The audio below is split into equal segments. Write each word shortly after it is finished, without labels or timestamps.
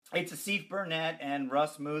It's Asif Burnett and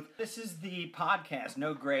Russ Muth. This is the podcast,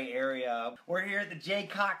 No Gray Area. We're here at the J.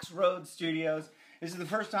 Cox Road Studios. This is the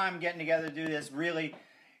first time getting together to do this.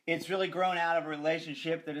 It's really grown out of a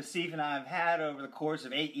relationship that Asif and I have had over the course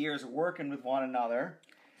of 8 years of working with one another.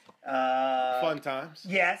 Fun times.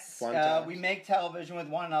 Yes. Fun times. We make television with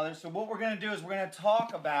one another. So what we're going to do is we're going to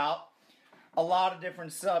talk about a lot of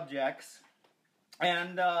different subjects.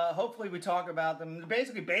 And hopefully we talk about them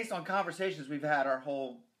basically based on conversations we've had our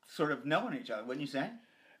whole sort of knowing each other, wouldn't you say?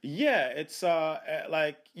 Yeah, it's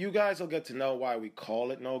like you guys will get to know why we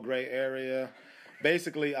call it No Gray Area.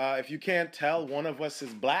 Basically, if you can't tell, one of us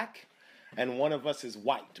is black and one of us is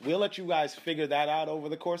white. We'll let you guys figure that out over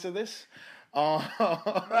the course of this.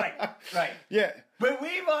 Right. Yeah. But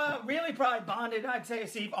we've really probably bonded, I'd say,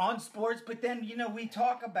 Steve, on sports. But then, we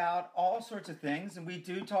talk about all sorts of things. And we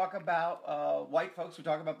do talk about white folks. We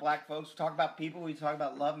talk about black folks. We talk about people. We talk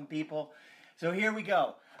about loving people. So here we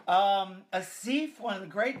go. Asif, one of the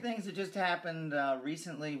great things that just happened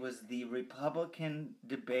recently was the Republican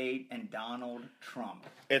debate and Donald Trump.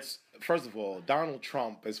 First of all, Donald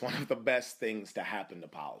Trump is one of the best things to happen to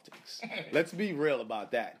politics. Let's be real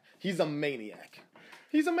about that. He's a maniac.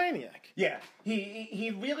 Yeah,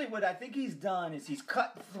 he really, what I think he's done is he's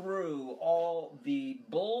cut through all the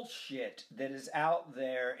bullshit that is out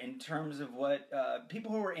there in terms of what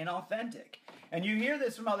people who are inauthentic. And you hear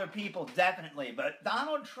this from other people, definitely. But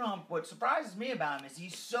Donald Trump, what surprises me about him is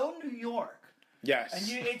he's so New York. Yes. And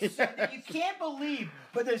you can't believe,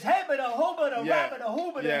 but there's hebbit a hobbit a rabbit a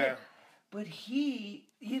hoobit a. But he,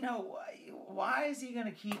 why is he going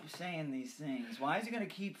to keep saying these things? Why is he going to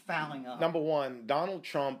keep fouling up? Number one, Donald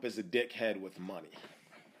Trump is a dickhead with money.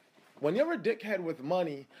 When you're a dickhead with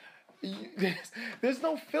money, there's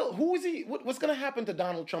no who is he? What's going to happen to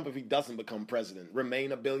Donald Trump if he doesn't become president?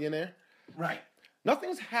 Remain a billionaire? Right.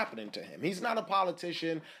 Nothing's happening to him. He's not a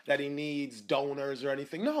politician that he needs donors or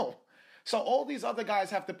anything. No. So all these other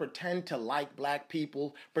guys have to pretend to like black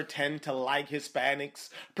people, pretend to like Hispanics,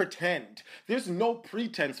 pretend. There's no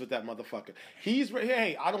pretense with that motherfucker.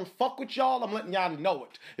 Hey, I don't fuck with y'all, I'm letting y'all know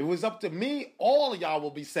it. If it was up to me, all of y'all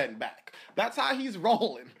will be sent back. That's how he's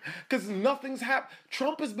rolling. Because nothing's happened.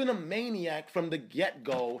 Trump has been a maniac from the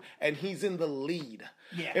get-go, and he's in the lead.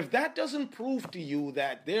 Yeah. If that doesn't prove to you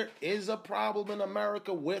that there is a problem in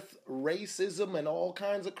America with racism and all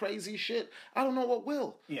kinds of crazy shit, I don't know what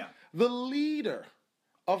will. Yeah. The leader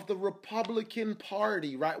of the Republican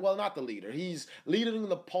Party, right? Well, not the leader. He's leading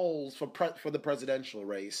the polls for the presidential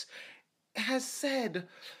race. Has said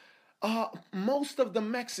most of the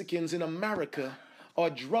Mexicans in America are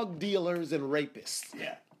drug dealers and rapists.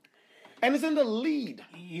 Yeah. And is in the lead.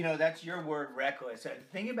 That's your word, reckless. The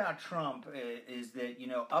thing about Trump is that,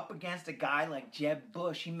 up against a guy like Jeb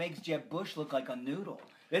Bush, he makes Jeb Bush look like a noodle.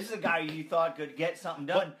 This is a guy you thought could get something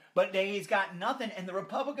done, but he's got nothing, and the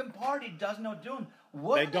Republican Party doesn't know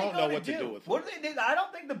what they're doing. They don't know what to do with him. What do they do? I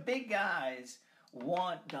don't think the big guys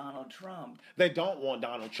want Donald Trump. They don't want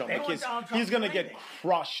Donald Trump because he's going to get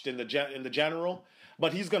crushed in the general,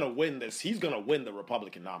 but he's going to win this. He's going to win the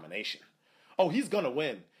Republican nomination. Oh, he's going to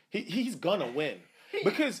win. He's going to win.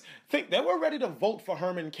 Because they were ready to vote for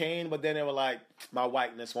Herman Cain, but then they were like, my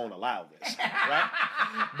whiteness won't allow this, right?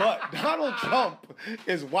 But Donald Trump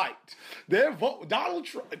is white. Donald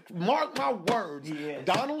Trump, mark my words,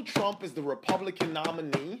 Donald Trump is the Republican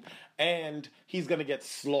nominee, and he's going to get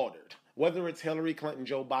slaughtered. Whether it's Hillary Clinton,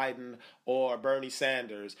 Joe Biden, or Bernie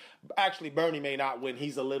Sanders. Actually, Bernie may not win.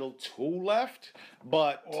 He's a little too left,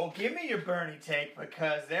 but... Well, give me your Bernie take,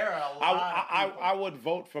 because there are a lot of people. I would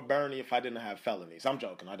vote for Bernie if I didn't have felonies. I'm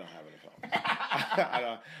joking. I don't have any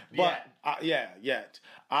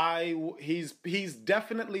felonies. He's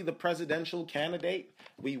definitely the presidential candidate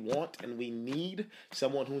we want and we need.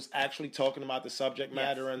 Someone who's actually talking about the subject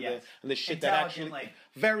matter and the shit that actually...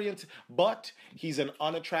 But he's an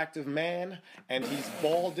unattractive man, and he's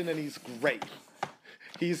balding, and he's great.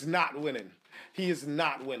 He's not winning. He is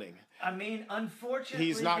not winning. I mean, unfortunately,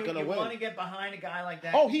 he's not going to win. You want to get behind a guy like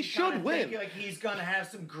that. Oh, he should win. Like he's going to have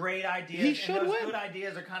some great ideas. He should win. Good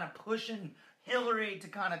ideas are kind of pushing Hillary to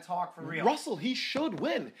kind of talk for real. Russell, he should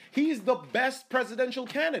win. He's the best presidential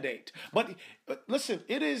candidate. But listen,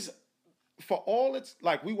 it is, for all it's,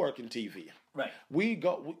 like, we work in TV. Right.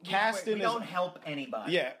 Casting we don't help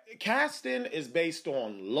anybody. Yeah. Casting is based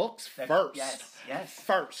on looks first. Yes.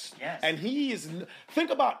 First. Yes. And think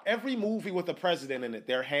about every movie with a president in it.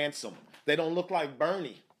 They're handsome. They don't look like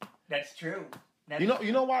Bernie. That's true.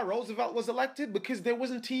 You know why Roosevelt was elected? Because there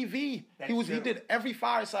wasn't TV. He did every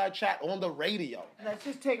fireside chat on the radio. Let's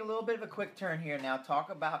just take a little bit of a quick turn here now. Talk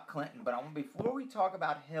about Clinton, but before we talk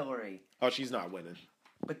about Hillary. Oh, she's not winning.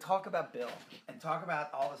 But talk about Bill and talk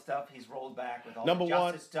about all the stuff he's rolled back with all Number the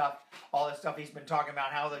justice stuff, all the stuff he's been talking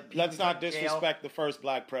about. How the let's not disrespect the first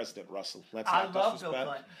black president, Russell. I love Bill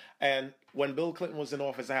Clinton. And when Bill Clinton was in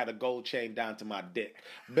office, I had a gold chain down to my dick.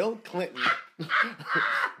 Bill Clinton,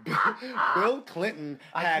 Bill Clinton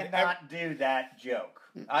I cannot do that joke.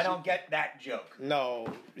 I don't get that joke. No,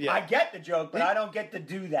 yeah. I get the joke, but I don't get to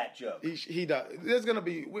do that joke. He does. There's gonna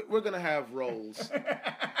be. We're gonna have roles.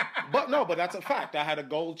 But that's a fact. I had a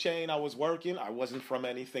gold chain. I was working. I wasn't from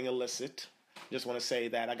anything illicit. Just want to say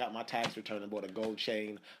that I got my tax return and bought a gold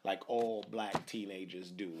chain like all black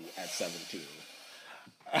teenagers do at 17.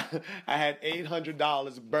 I had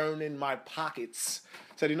 $800 burned in my pockets.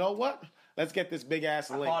 Said, you know what? Let's get this big ass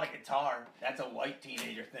link. I bought a guitar. That's a white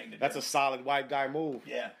teenager thing to do. That's a solid white guy move.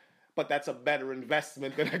 Yeah. But that's a better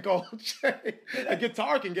investment than a gold chain. A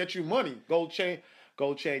guitar can get you money. Gold chain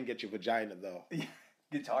get you vagina though.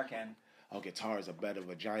 Guitar can. Oh, guitar is a better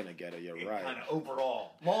vagina getter. You're right. Kind of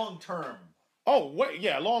overall, long term. Oh wait,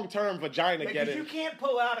 yeah, long term vagina getter. Because you can't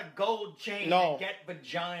pull out a gold chain and get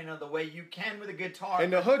vagina the way you can with a guitar.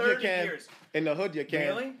 In the hood, you can. Years. In the hood, you can.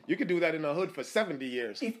 Really? You can do that in the hood for 70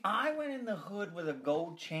 years. If I went in the hood with a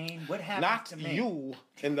gold chain, what happens Not to me? you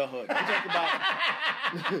in the hood. I'm talking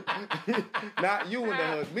about not you in the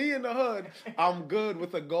hood. Me in the hood. I'm good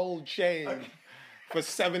with a gold chain for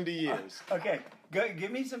 70 years. Okay.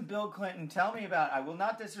 Give me some Bill Clinton. Tell me about. I will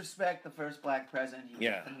not disrespect the first black president. He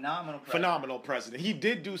was a phenomenal president. Phenomenal president. He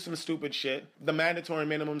did do some stupid shit. The mandatory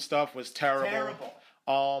minimum stuff was terrible.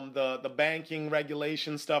 The banking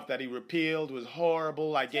regulation stuff that he repealed was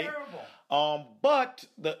horrible. Terrible. But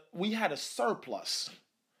we had a surplus.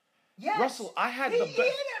 Yes. Russell, I had the best.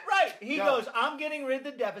 He right. He goes, I'm getting rid of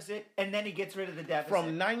the deficit, and then he gets rid of the deficit.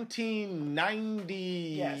 From 1992?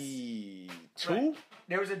 Yes. Right.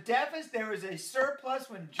 There was a deficit. There was a surplus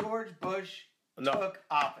when George Bush took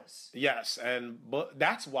office. Yes, but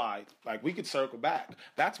that's why, we could circle back.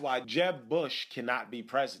 That's why Jeb Bush cannot be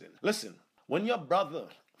president. Listen, when your brother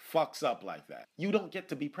fucks up like that, you don't get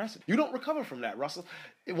to be president. You don't recover from that, Russell.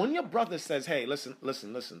 When your brother says, hey, listen, I'm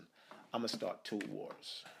going to start 2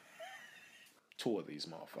 wars. 2 of these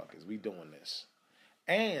motherfuckers. We doing this.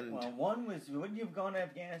 And... Well, one was... Wouldn't you have gone to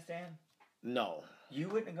Afghanistan? No. You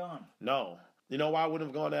wouldn't have gone? No. You know why I wouldn't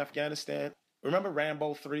have gone to Afghanistan? Remember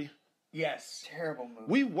Rambo 3? Yes. Terrible movie.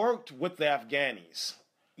 We worked with the Afghanis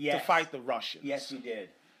to fight the Russians. Yes, we did.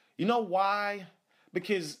 You know why?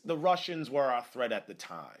 Because the Russians were our threat at the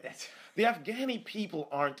time. The Afghani people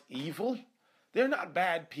aren't evil. They're not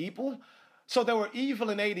bad people. So they were evil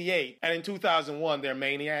in 88, and in 2001 they're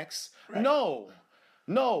maniacs. Right. No.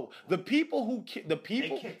 The people they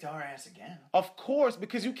kicked our ass again. Of course,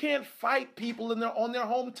 because you can't fight people on their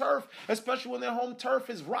home turf, especially when their home turf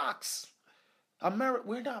is rocks.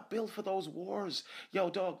 We're not built for those wars. Yo,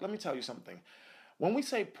 dog, let me tell you something. When we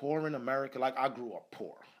say poor in America, I grew up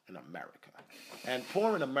poor in America. And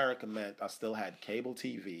poor in America meant I still had cable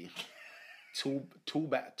TV, two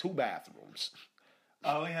bathrooms.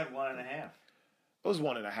 I only had 1.5. It was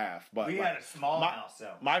 1.5, but we had a small house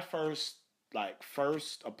though. My first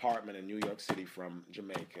apartment in New York City from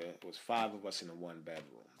Jamaica, it was 5 of us in a 1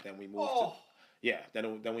 bedroom. Then we moved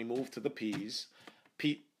then we moved to the P's.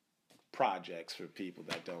 Projects for people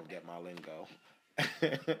that don't get my lingo.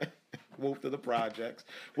 Moved to the projects,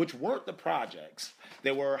 which weren't the projects.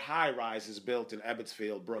 They were high-rises built in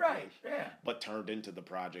Ebbetsfield, Brooklyn. Right, yeah. But turned into the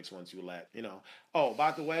projects once you Oh,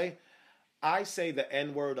 by the way, I say the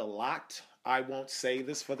N-word a lot. I won't say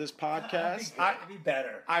this for this podcast. It'd be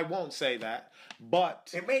better. I won't say that,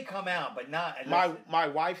 but... It may come out, but not... My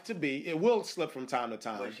wife-to-be, it will slip from time to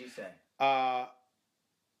time. What did she say?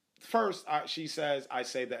 First, she says I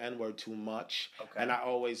say the N-word too much, and I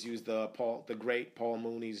always use the great Paul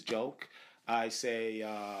Mooney's joke. I say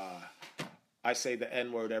the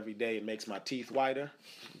N-word every day. It makes my teeth whiter.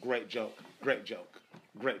 Great joke.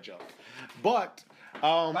 But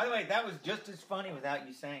by the way, that was just as funny without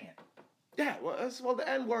you saying it. Yeah, well, the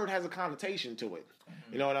N-word has a connotation to it.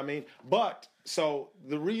 Mm-hmm. You know what I mean? But so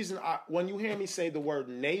the reason when you hear me say the word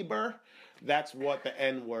neighbor, that's what the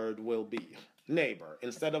N-word will be. Neighbor.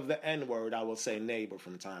 Instead of the N-word, I will say neighbor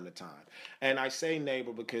from time to time. And I say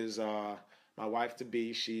neighbor because my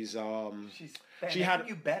wife-to-be, she had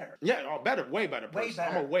you better. Yeah, better, way better person. Way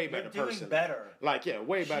better. I'm a way better person. You're doing better.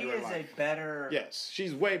 Way better. She is a better. Yes,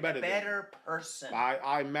 she's way better. Better person.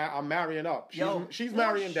 I'm marrying up. She's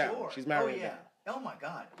marrying down. She's marrying down. Oh my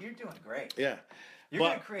God, you're doing great. Yeah. You're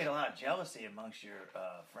going to create a lot of jealousy amongst your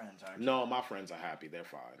friends, aren't you? No, my friends are happy. They're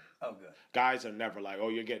fine. Oh, good. Guys are never like, oh,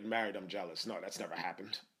 you're getting married, I'm jealous. No, that's never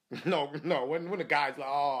happened. No. When the guy's like,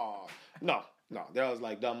 oh, no. They're always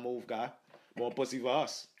like, dumb move, guy. More pussy for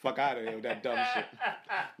us. Fuck out of here with that dumb shit.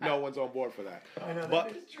 No one's on board for that. I know but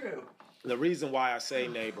that is true. The reason why I say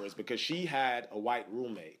neighbor is because she had a white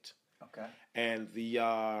roommate. Okay. And the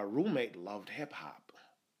roommate loved hip hop.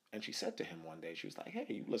 And she said to him one day, she was like, hey,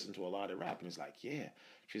 you listen to a lot of rap? And he's like, yeah.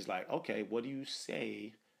 She's like, okay, what do you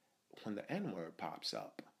say when the N-word pops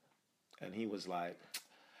up? And he was like,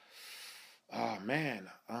 oh, man,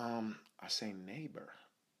 I say neighbor.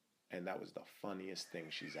 And that was the funniest thing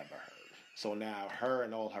she's ever heard. So now her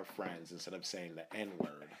and all her friends, instead of saying the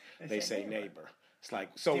N-word, they say neighbor. It's like,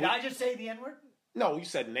 so. Did I just say the N-word? No, you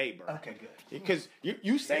said neighbor. Okay, good. Because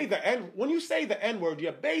you say the N, when you say the N-word,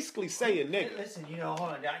 you're basically saying nigga. Listen, hold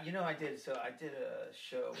on. I did a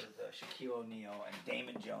show with Shaquille O'Neal, and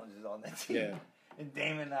Damon Jones is on that team. Yeah. And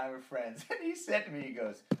Damon and I were friends. And he said to me, he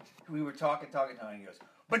goes, we were talking, and he goes,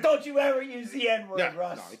 but don't you ever use the N-word,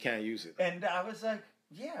 Russ. No, you can't use it. And I was like,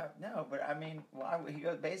 yeah, no, but I mean, he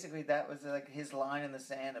goes, basically that was like his line in the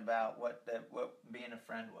sand about what being a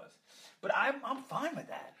friend was. But I'm fine with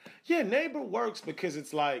that. Yeah, neighbor works because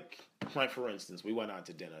it's like for instance, we went out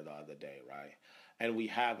to dinner the other day, right? And we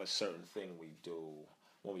have a certain thing we do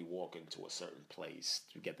when we walk into a certain place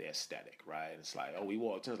to get the aesthetic, right? And it's like, we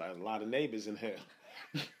walked in, it's like a lot of neighbors in here.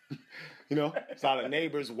 It's a lot of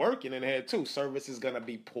neighbors working in here too. Service is gonna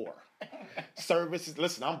be poor.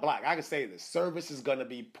 Listen, I'm black. I can say this. Service is gonna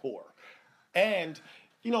be poor. And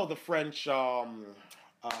the French,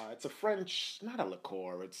 it's a French, not a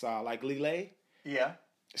liqueur. It's like Lillet. Yeah.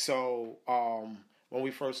 So when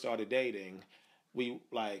we first started dating, we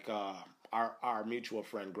like our mutual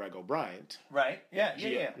friend Greg O'Brien. Right. Yeah.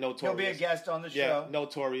 Notorious. He'll be a guest on the show. Yeah,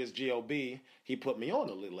 Notorious G.O.B. He put me on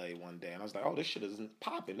a Lillet one day, and I was like, "Oh, this shit isn't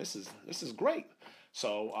popping. This is great."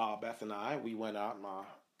 So Beth and I, we went out. My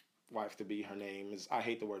wife to be, her name is, I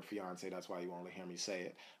hate the word fiance. That's why you only hear me say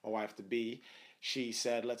it. My wife to be, she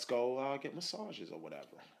said, "Let's go get massages or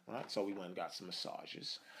whatever." Right. So we went and got some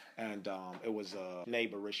massages. And it was a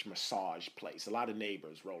neighborish massage place. A lot of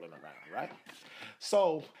neighbors rolling around, right?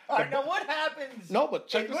 So... All right, now what happens... No, but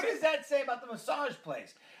check this out. What does that say about the massage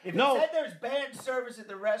place? If you said there's bad service at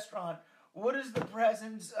the restaurant, what is the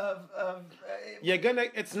presence of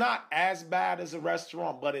it's not as bad as a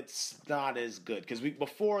restaurant, but it's not as good. Because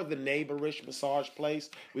before the neighborish massage place,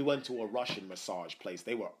 we went to a Russian massage place.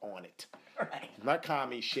 They were on it. Right. That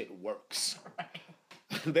commie shit works. Right.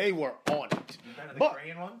 They were on it. You been to the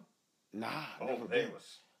Korean one? Nah, never been.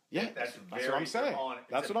 Yeah, that's what I'm saying.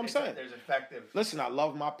 That's what I'm saying. There's effective. Listen, I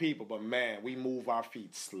love my people, but man, we move our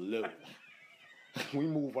feet slow.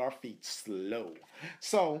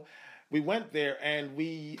 So we went there and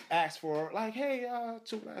we asked for like, hey,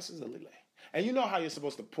 2 glasses of Lillet. And you know how you're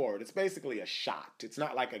supposed to pour it. It's basically a shot. It's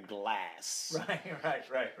not like a glass.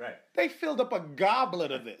 Right. They filled up a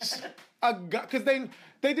goblet of this. Because they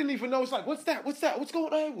didn't even know. It's like, what's that? What's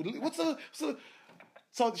going on?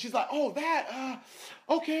 So she's like, oh, that,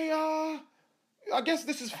 okay, I guess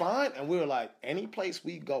this is fine. And we were like, any place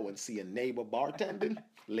we go and see a neighbor bartending,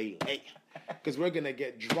 Lillet. Because we're going to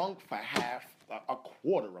get drunk for half, a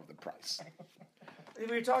quarter of the price. We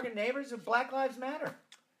were talking neighbors of Black Lives Matter.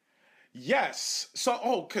 Yes.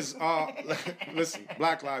 So, because, listen,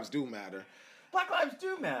 Black lives do matter. Black lives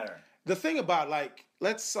do matter. The thing about, like,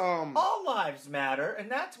 let's... All lives matter,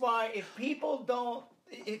 and that's why if people don't...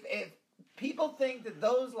 If people think that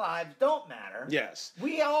those lives don't matter... Yes.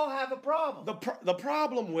 We all have a problem. The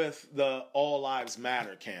problem with the All Lives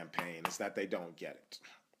Matter campaign is that they don't get it.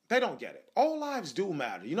 They don't get it. All lives do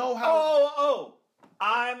matter. You know how...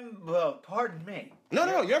 pardon me.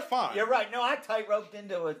 No, you're fine. You're right. No, I tight-roped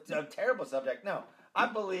into a terrible subject. No, I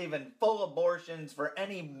believe in full abortions for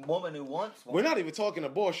any woman who wants one. We're not even talking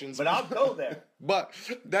abortions. But I'll go there. But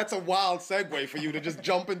that's a wild segue for you to just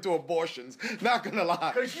jump into abortions. Not gonna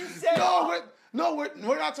lie. Because you said...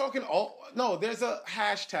 we're not talking... No, there's a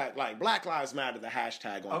hashtag, like Black Lives Matter, the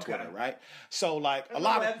hashtag on Twitter, right? So, like, a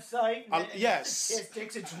lot of... website. Yes.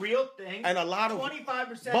 Statistics, it's real thing. And a lot of...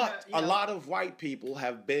 25%... But a lot of white people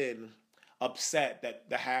have been upset that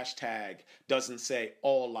the hashtag doesn't say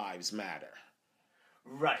all lives matter.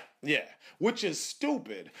 Right. Yeah, which is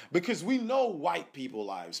stupid because we know white people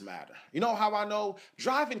lives matter. You know how I know?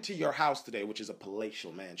 Driving to your house today, which is a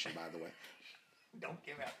palatial mansion, by the way. Don't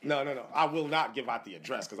give out. No. I will not give out the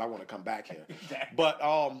address because I want to come back here. Exactly. But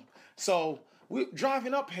so we're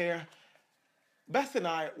driving up here. Beth and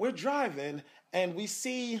I, we're driving and we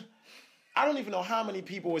see, I don't even know how many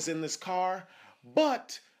people was in this car,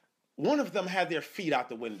 but one of them had their feet out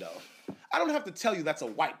the window. I don't have to tell you that's a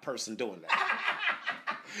white person doing that.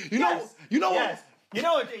 You know what? You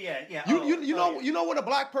know what? Yeah. You know what a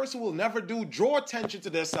black person will never do? Draw attention to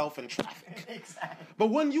themselves in traffic. Exactly. But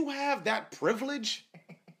when you have that privilege,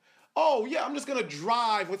 oh yeah, I'm just gonna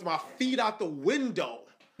drive with my feet out the window.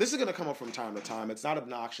 This is gonna come up from time to time. It's not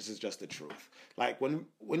obnoxious. It's just the truth. Like when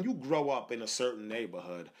you grow up in a certain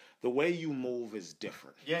neighborhood, the way you move is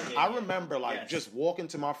different. I remember just walking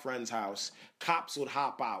to my friend's house. Cops would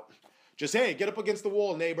hop out. Just, hey, get up against the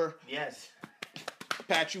wall, neighbor. Yes.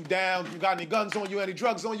 Pat you down. You got any guns on you? Any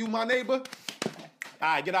drugs on you, my neighbor? All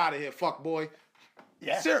right, get out of here, fuck boy.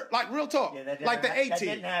 Yeah. Sir, like real talk. Yeah, like the 18. That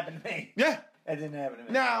didn't happen to me. Yeah. That didn't happen to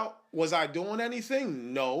me. Now, was I doing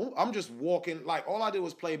anything? No. I'm just walking. Like, all I did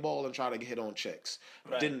was play ball and try to hit on chicks.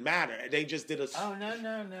 Right. Didn't matter. They just did us. Oh, no.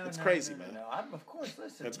 It's crazy, man. No. Of course,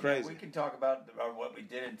 listen. It's crazy. We can talk about what we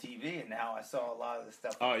did in TV, and now I saw a lot of the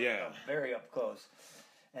stuff. Oh, yeah. Very up close.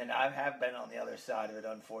 And I have been on the other side of it,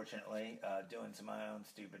 unfortunately, doing some of my own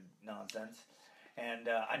stupid nonsense. And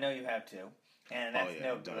I know you have too. And that's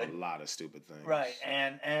no good. I've done a lot of stupid things. Right.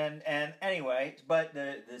 And anyway, but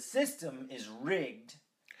the system is rigged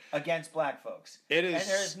against black folks. It is. And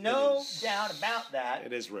there's no doubt about that.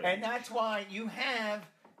 It is rigged. And that's why you have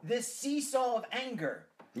this seesaw of anger.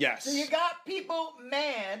 Yes. So you got people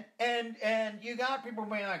mad, and you got people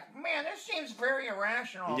being like, man, this seems very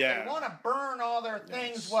irrational. Yeah. If they want to burn all their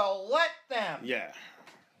things, well, let them. Yeah.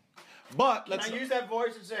 But Can I use that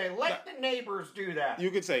voice and say, let the neighbors do that? You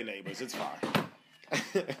could say neighbors. It's fine.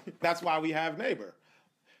 That's why we have neighbor.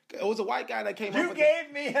 It was a white guy that came up with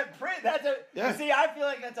gave me a privilege. See, I feel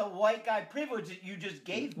like that's a white guy privilege that you just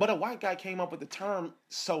gave me. But a white guy came up with the term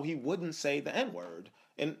so he wouldn't say the N-word.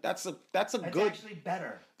 And that's good. It's actually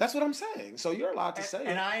better. That's what I'm saying. So you're allowed to say it.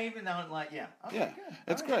 And I even don't Okay, good.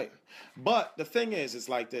 It's great. But the thing is, it's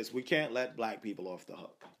like this. We can't let black people off the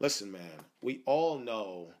hook. Listen, man, we all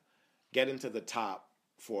know getting to the top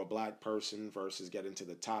for a black person versus getting to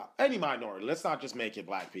the top. Any minority. Let's not just make it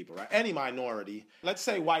black people, right? Any minority. Let's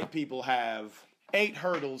say white people have 8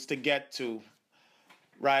 hurdles to get to,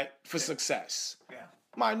 right, for success. Yeah.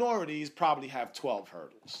 Minorities probably have 12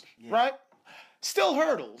 hurdles, right? Still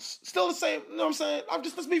hurdles. Still the same, you know what I'm saying?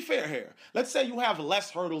 Let's be fair here. Let's say you have less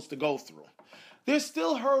hurdles to go through. There's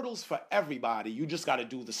still hurdles for everybody. You just got to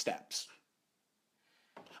do the steps.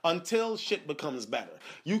 Until shit becomes better.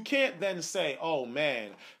 You can't then say, oh man,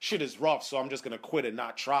 shit is rough, so I'm just going to quit and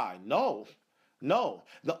not try. No.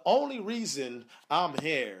 The only reason I'm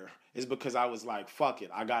here is because I was like, fuck it,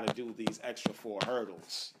 I got to do these extra 4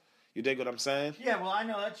 hurdles. You dig what I'm saying? Yeah, well, I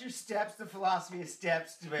know. That's your steps, the philosophy of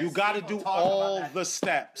steps. You got to do all the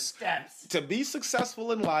steps. The steps. To be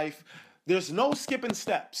successful in life, there's no skipping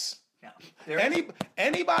steps. No.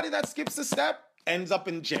 Anybody that skips a step ends up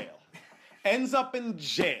in jail.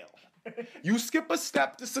 You skip a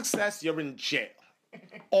step to success, you're in jail.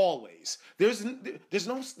 Always. There's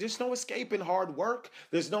no escape in hard work.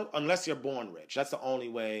 Unless you're born rich. That's the only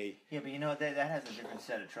way. Yeah, but you know that has a different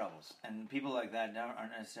set of troubles, and people like that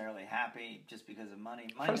aren't necessarily happy just because of money.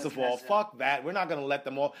 First of all, fuck that. We're not gonna let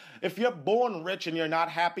them all. If you're born rich and you're not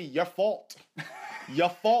happy, your fault. Your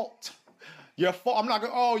fault. I'm not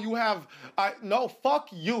gonna. Oh, you have. No, fuck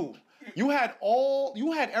you. You had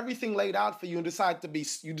everything laid out for you and decide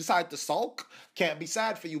to sulk. Can't be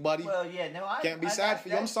sad for you, buddy. Well, yeah, no, can't be sad for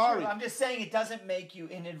you. I'm sorry. True. I'm just saying it doesn't make you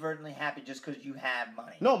inadvertently happy just because you have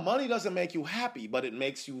money. No, money doesn't make you happy, but it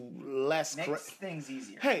makes you less. Makes things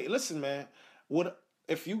easier. Hey, listen, man.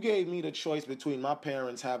 If you gave me the choice between my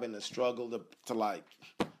parents having to struggle to like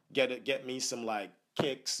get me some like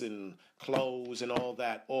kicks and clothes and all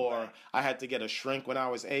that, or I had to get a shrink when I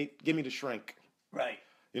was 8, give me the shrink. Right.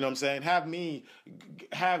 You know what I'm saying? Have me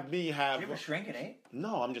have. Do you ever shrink at 8?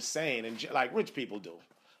 No, I'm just saying, and like rich people do.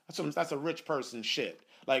 That's a rich person shit.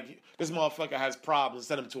 Like this motherfucker has problems,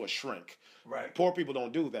 send him to a shrink. Right. Poor people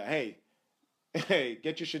don't do that. Hey,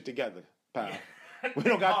 get your shit together, pal. We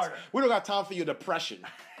don't got time for your depression.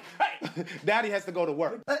 Right. Daddy has to go to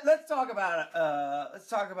work. Let's talk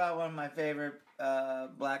about one of my favorite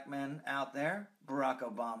black men out there, Barack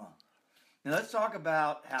Obama. Now let's talk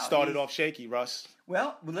about how started off shaky, Russ.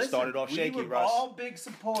 Well, listen, we were all big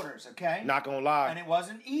supporters, okay? Not gonna lie, and it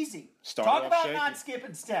wasn't easy. Talk about shaky. Not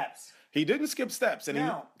skipping steps. He didn't skip steps,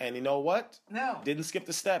 and and you know what? No, didn't skip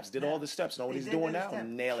the steps. Did all the steps. Know what he's doing now?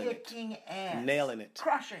 Nailing Kicking it, ass. nailing it,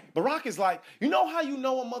 crushing. Barack is like, you know how you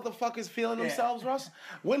know a motherfucker's feeling themselves, Russ?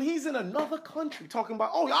 When he's in another country talking about,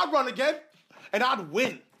 oh, I'd run again, and I'd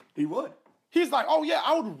win. He would. He's like, oh yeah,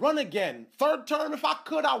 I would run again. 3rd term, if I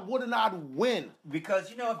could, I would, and I'd win.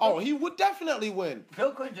 Because you know. He would definitely win.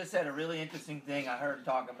 Bill Clinton just said a really interesting thing. I heard him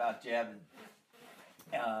talking about Jeb,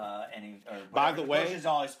 and by the way, Bush is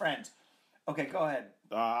all his friends. Okay, go ahead.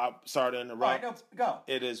 Sorry to interrupt. All right, no, go.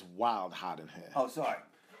 It is wild hot in here. Oh, sorry.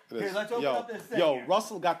 Here, let's open up this thing. Yo,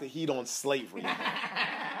 Russell got the heat on slavery.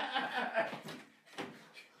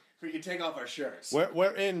 We can take off our shirts.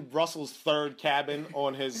 We're in Russell's third cabin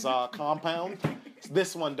on his compound.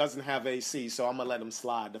 This one doesn't have AC, so I'm going to let him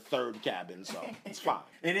slide the third cabin, so it's fine.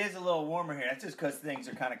 It is a little warmer here. That's just because things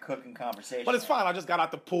are kind of cooking conversation. But it's fine. I just got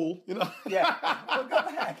out the pool, you know? Yeah. Well, go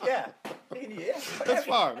back, yeah. It's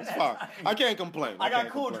fine. It's fine. I can't complain. I got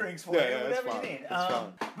cool drinks for you, whatever you need.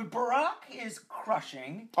 But Barack is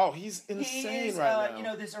crushing. Oh, he's insane right now. You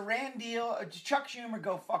know, this Iran deal, Chuck Schumer,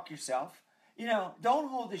 go fuck yourself. You know, don't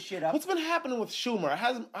hold this shit up. What's been happening with Schumer? I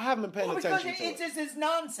haven't been paying attention to it. It's just this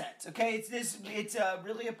nonsense, okay? It's a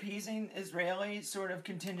really appeasing Israeli sort of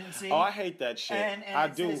contingency. Oh, I hate that shit. And I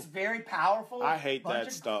it's do. this very powerful I hate bunch that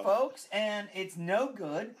of stuff. folks, and it's no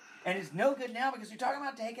good. And it's no good now because you're talking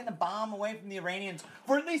about taking the bomb away from the Iranians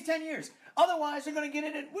for at least 10 years. Otherwise, they're going to get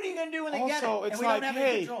it. What are you going to do when they get it? Also, it's and we like, don't have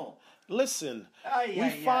any hey, control. listen, we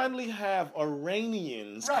finally have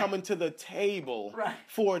Iranians coming to the table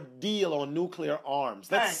for a deal on nuclear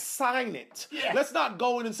arms. Let's sign it. Yeah. Let's not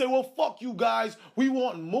go in and say, well, fuck you guys, we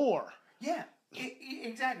want more. Yeah,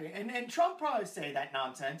 exactly. And Trump probably say that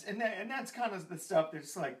nonsense, and that's kind of the stuff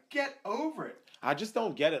that's like, get over it. I just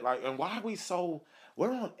don't get it. Like, and why are we so,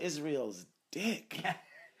 we're on Israel's dick.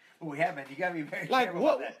 We haven't. You gotta be very like careful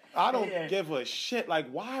what? about that. I don't give a shit. Like,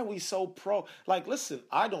 why are we so pro? Like, listen,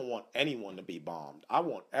 I don't want anyone to be bombed. I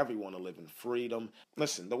want everyone to live in freedom.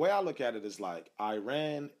 Listen, the way I look at it is like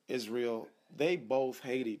Iran, Israel, they both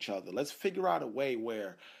hate each other. Let's figure out a way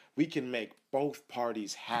where we can make both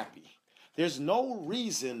parties happy. There's no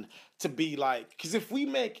reason to be like, because if we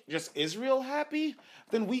make just Israel happy,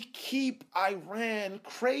 then we keep Iran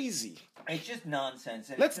crazy. It's just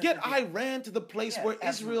nonsense. Let's get Iran to the place where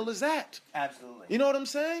Israel is at. Absolutely. You know what I'm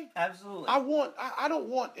saying? Absolutely. I don't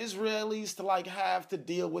want Israelis to like have to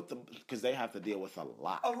deal with them because they have to deal with a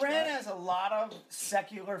lot. Iran has a lot of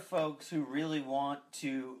secular folks who really want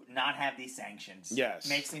to not have these sanctions. Yes.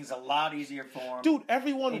 Makes things a lot easier for them. Dude,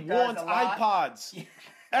 everyone wants iPods. Yeah.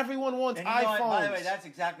 Everyone wants iPhones. By the way, that's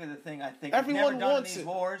exactly the thing I think everyone we've never wants done in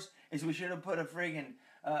these wars is we should have put a friggin'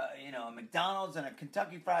 a McDonald's and a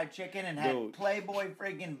Kentucky Fried Chicken and had Playboy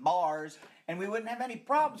friggin' bars, and we wouldn't have any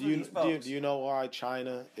problems with these folks. Do you know why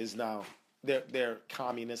China is now they're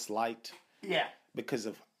communist light? Yeah. Because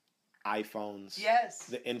of iPhones. Yes.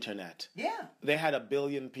 The internet. Yeah. They had 1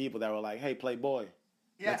 billion people that were like, "Hey, Playboy,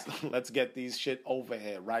 let's get these shit over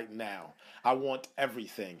here right now. I want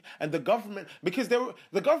everything." And the government, because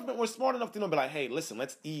the government were smart enough to know, be like, "Hey, listen,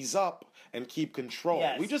 let's ease up and keep control."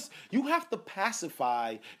 Yes. You have to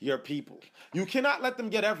pacify your people. You cannot let them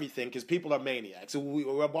get everything because people are maniacs.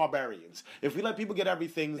 We're barbarians. If we let people get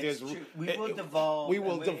everything, we will devolve. We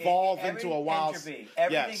will devolve into a wild.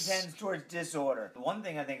 Everything tends towards disorder. The one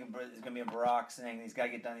thing I think is going to be a Barack saying he's got to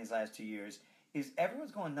get done these last 2 years is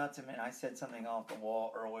everyone's going nuts. I mean, I said something off the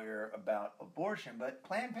wall earlier about abortion, but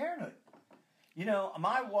Planned Parenthood. You know,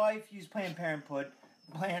 my wife used Planned Parenthood,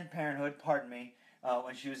 pardon me,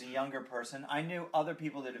 when she was a younger person. I knew other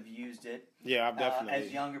people that have used it. Yeah, I've definitely.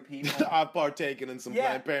 As younger people. I've partaken in some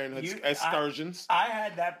Planned Parenthood excursions. I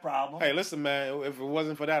had that problem. Hey, listen, man, if it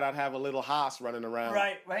wasn't for that, I'd have a little Haas running around.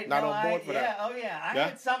 Right. Not on board for that. Oh, yeah. I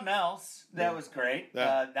had something else that was great.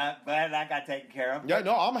 Yeah. Glad that got taken care of. Yeah,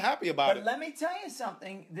 no, I'm happy about it. But let me tell you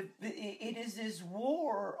something. It is this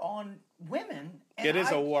war on women. And it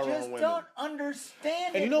is a war on women. I just don't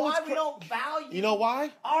understand and you know why we don't value You know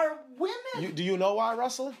why? Our women. Do you know why,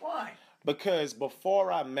 Russell? Why? Because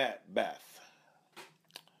before I met Beth,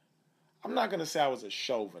 I'm not gonna say I was a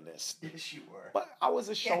chauvinist. Yes, you were. But I was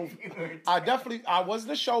a chauvinist. I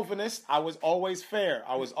wasn't a chauvinist. I was always fair.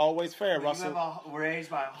 Russell. You were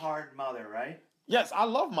raised by a hard mother, right? Yes, I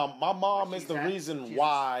love my mom is the reason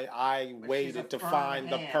why I waited to find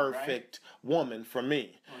the perfect woman for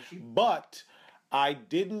me. But I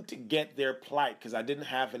didn't get their plight because I didn't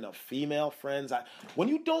have enough female friends. When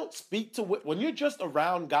you don't speak to, when you're just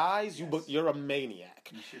around guys, you're a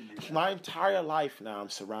maniac. You shouldn't do that. My entire life now, I'm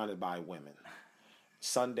surrounded by women.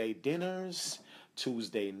 Sunday dinners,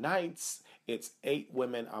 Tuesday nights, it's 8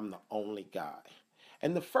 women. I'm the only guy.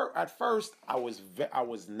 And at first, I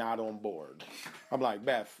was not on board. I'm like,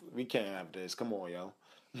 Beth, we can't have this. Come on, yo.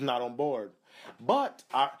 Not on board. But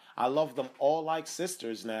I love them all like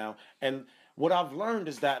sisters now. And what I've learned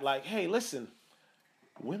is that, like, hey, listen,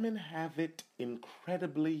 women have it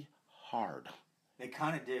incredibly hard. They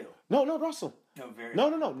kind of do. No, Russell.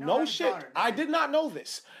 No shit. I did not know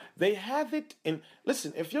this. They have it in.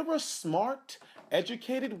 Listen, if you're a smart,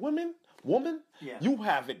 educated woman, you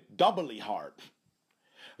have it doubly hard.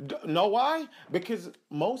 Know why? Because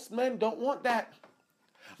most men don't want that.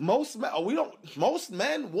 Most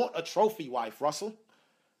men want a trophy wife, Russell.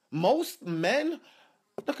 Most men,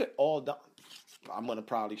 look at all the. I'm gonna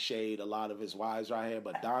probably shade a lot of his wives right here,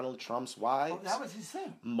 but Donald Trump's wives. Oh, that was his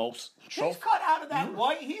thing. Most He's cut out of that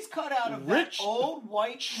white. He's cut out of rich that old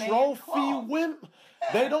white trophy women.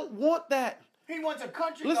 Yeah. They don't want that. He wants a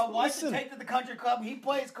country club wife to take to the country club. He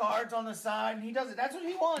plays cards on the side, and he does it. That's what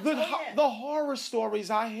he wants. The horror stories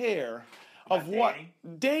I hear of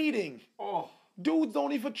dating. Oh, dudes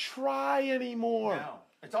don't even try anymore. No,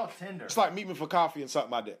 it's all Tinder. It's like meet me for coffee and suck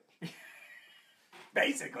my dick.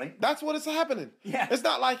 Basically. That's what is happening. Yeah. It's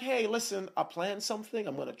not like, hey, listen, I planned something.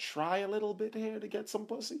 I'm going to try a little bit here to get some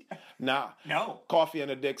pussy. Nah. No. Coffee and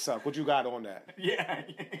a dick suck. What you got on that? Yeah.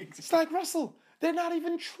 Exactly. It's like, Russell, they're not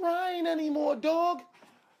even trying anymore, dog.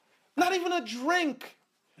 Not even a drink.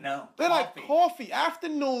 No. They're like coffee,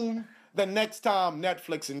 afternoon, the next time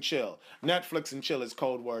Netflix and chill. Netflix and chill is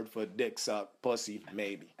code word for dick suck, pussy,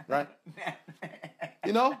 maybe. Right?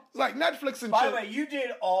 You know? It's like Netflix and chill. By the way, you did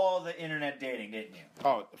all the internet dating, didn't you?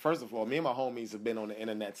 Oh, first of all, me and my homies have been on the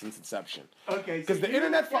internet since inception. Okay. Because the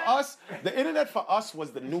internet for us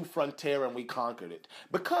was the new frontier and we conquered it.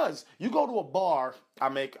 Because you go to a bar,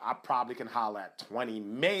 I probably can holler at 20,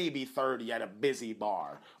 maybe 30 at a busy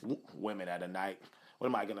bar. Women at a night. What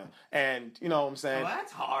am I gonna? And you know what I'm saying? Well,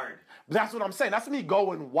 that's hard. That's what I'm saying. That's me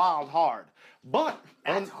going wild hard. But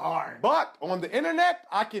hard. But on the internet,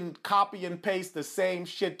 I can copy and paste the same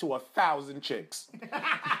shit to 1,000 chicks.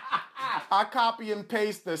 I copy and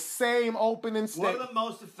paste the same opening statement. What are the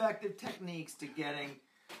most effective techniques to getting?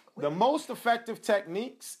 The most effective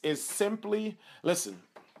techniques is simply listen.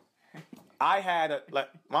 I had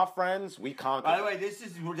my friends. We conquered. By the way, this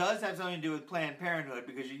does have something to do with Planned Parenthood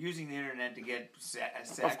because you're using the internet to get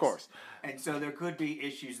sex. Of course. And so there could be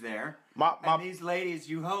issues there. And these ladies,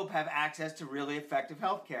 you hope, have access to really effective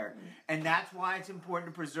health care. And that's why it's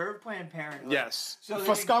important to preserve Planned Parenthood. Yes. So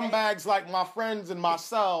for scumbags like my friends and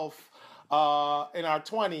myself in our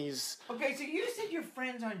 20s. Okay, so you said your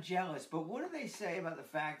friends aren't jealous, but what do they say about the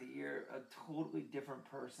fact that you're a totally different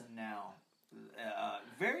person now?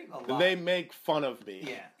 They make fun of me.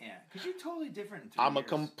 Yeah. Because you're totally different in 3 I'm years. a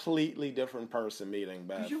completely different person meeting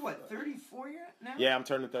Beth. Because you're what, 34 now? Yeah, I'm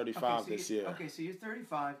turning 35 this year. Okay, so you're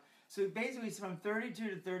 35. So basically, from 32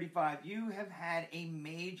 to 35, you have had a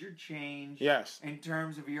major change. Yes. In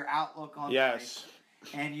terms of your outlook on yes.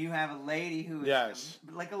 life. And you have a lady who is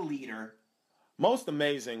like a leader. Most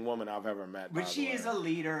amazing woman I've ever met. But she is a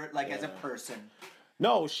leader, as a person.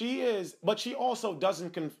 No, she is, but she also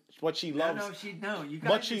doesn't what she loves. No, you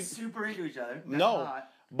guys are super into each other. That's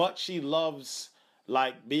but she loves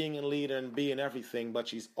like being a leader and being everything, but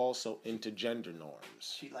she's also into gender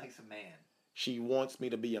norms. She likes a man. She wants me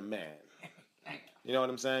to be a man. You know what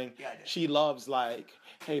I'm saying? Yeah, I do. She loves like,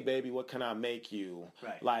 hey baby, what can I make you?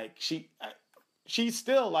 Right. Like she's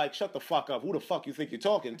still like, shut the fuck up. Who the fuck you think you're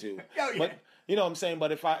talking to? Oh, yeah. But you know what I'm saying?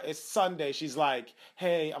 But if it's Sunday, she's like,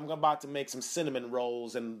 hey, I'm about to make some cinnamon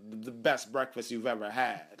rolls and the best breakfast you've ever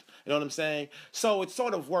had. You know what I'm saying? So it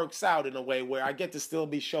sort of works out in a way where I get to still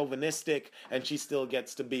be chauvinistic and she still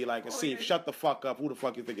gets to be like, shut the fuck up. Who the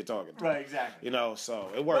fuck you think you're talking to? Right, exactly. You know, so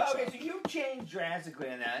it works out. So you've changed drastically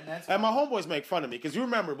in that. And my homeboys make fun of me because you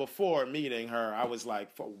remember before meeting her, I was like,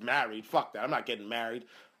 married. Fuck that. I'm not getting married.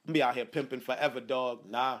 I'm going to be out here pimping forever, dog.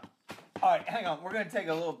 Nah. All right, hang on. We're going to take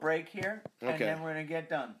a little break here, and then we're going to get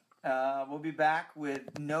done. We'll be back with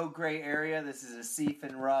No Gray Area. This is Asif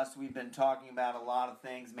and Russ. We've been talking about a lot of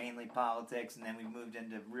things, mainly politics, and then we moved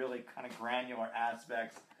into really kind of granular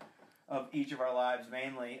aspects of each of our lives,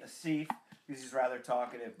 mainly Asif, because he's rather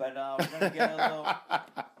talkative. But we're going to get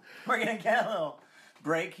a little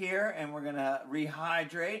break here, and we're going to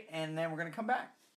rehydrate, and then we're going to come back.